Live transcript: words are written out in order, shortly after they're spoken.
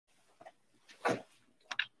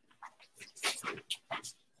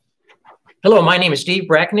Hello, my name is Steve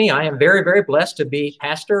Brackney. I am very, very blessed to be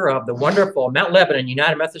pastor of the wonderful Mount Lebanon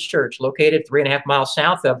United Methodist Church, located 3.5 miles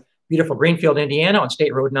south of beautiful Greenfield, Indiana on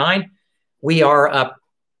State Road 9. We are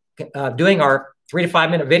doing our 3 to 5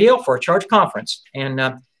 minute video for a church conference. And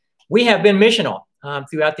we have been missional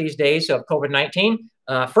throughout these days of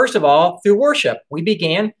COVID-19. First of all, through worship. We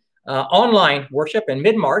began online worship in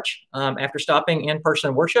mid-March after stopping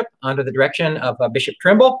in-person worship under the direction of Bishop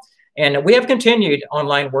Trimble. And we have continued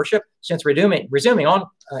online worship since resuming on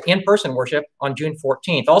in-person worship on June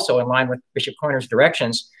 14th, also in line with Bishop Coyner's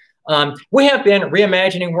directions. We have been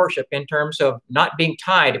reimagining worship in terms of not being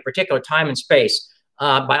tied to particular time and space.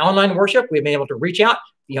 By online worship, we've been able to reach out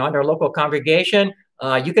beyond our local congregation.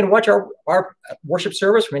 You can watch our worship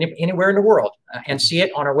service from anywhere in the world and see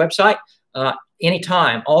it on our website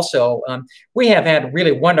anytime. Also, we have had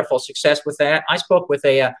really wonderful success with that. I spoke with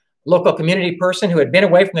a local community person who had been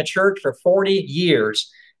away from the church for 40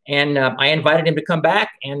 years. And I invited him to come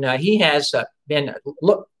back, and he has been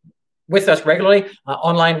with us regularly,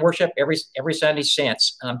 online worship every Sunday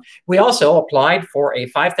since. We also applied for a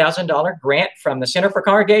 $5,000 grant from the Center for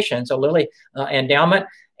Congregations, a Lilly endowment,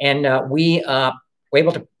 and we were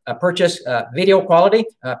able to purchase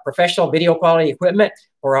professional video quality equipment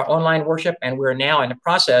for our online worship, and we're now in the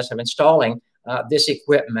process of installing this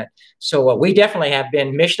equipment. So we definitely have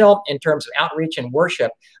been missional in terms of outreach and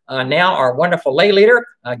worship. Now our wonderful lay leader,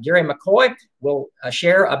 Gary McCoy, will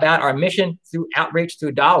share about our mission through outreach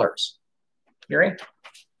through dollars. Gary?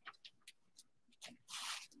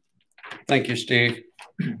 Thank you, Steve.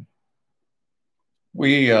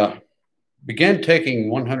 We began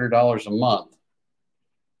taking $100 a month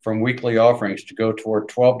from weekly offerings to go toward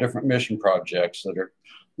 12 different mission projects that are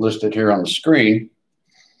listed here on the screen,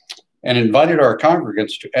 and invited our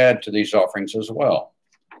congregants to add to these offerings as well.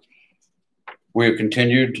 We have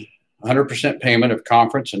continued 100% payment of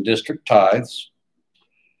conference and district tithes,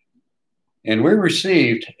 and we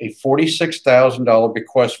received a $46,000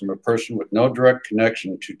 bequest from a person with no direct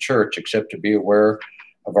connection to church except to be aware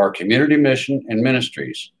of our community mission and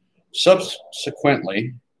ministries.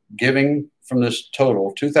 Subsequently, giving from this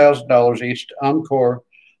total $2,000 each to Encore,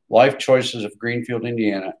 Life Choices of Greenfield,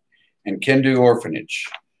 Indiana, and Kendu Orphanage.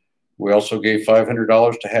 We also gave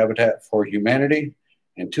 $500 to Habitat for Humanity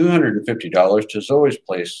and $250 to Zoe's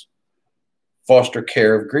Place Foster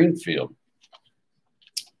Care of Greenfield.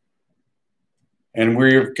 And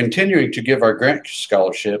we're continuing to give our grant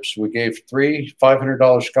scholarships. We gave 3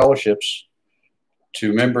 $500 scholarships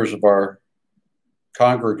to members of our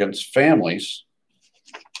congregants' families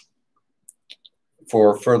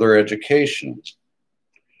for further education.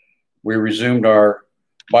 We resumed our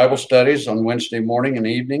Bible studies on Wednesday morning and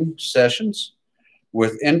evening sessions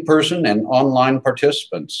with in-person and online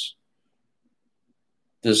participants.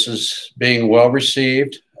 This is being well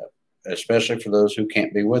received, especially for those who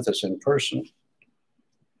can't be with us in person.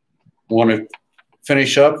 I want to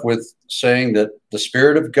finish up with saying that the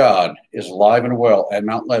Spirit of God is alive and well at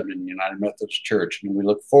Mount Lebanon United Methodist Church, and we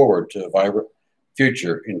look forward to a vibrant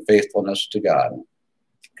future in faithfulness to God.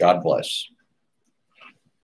 God bless.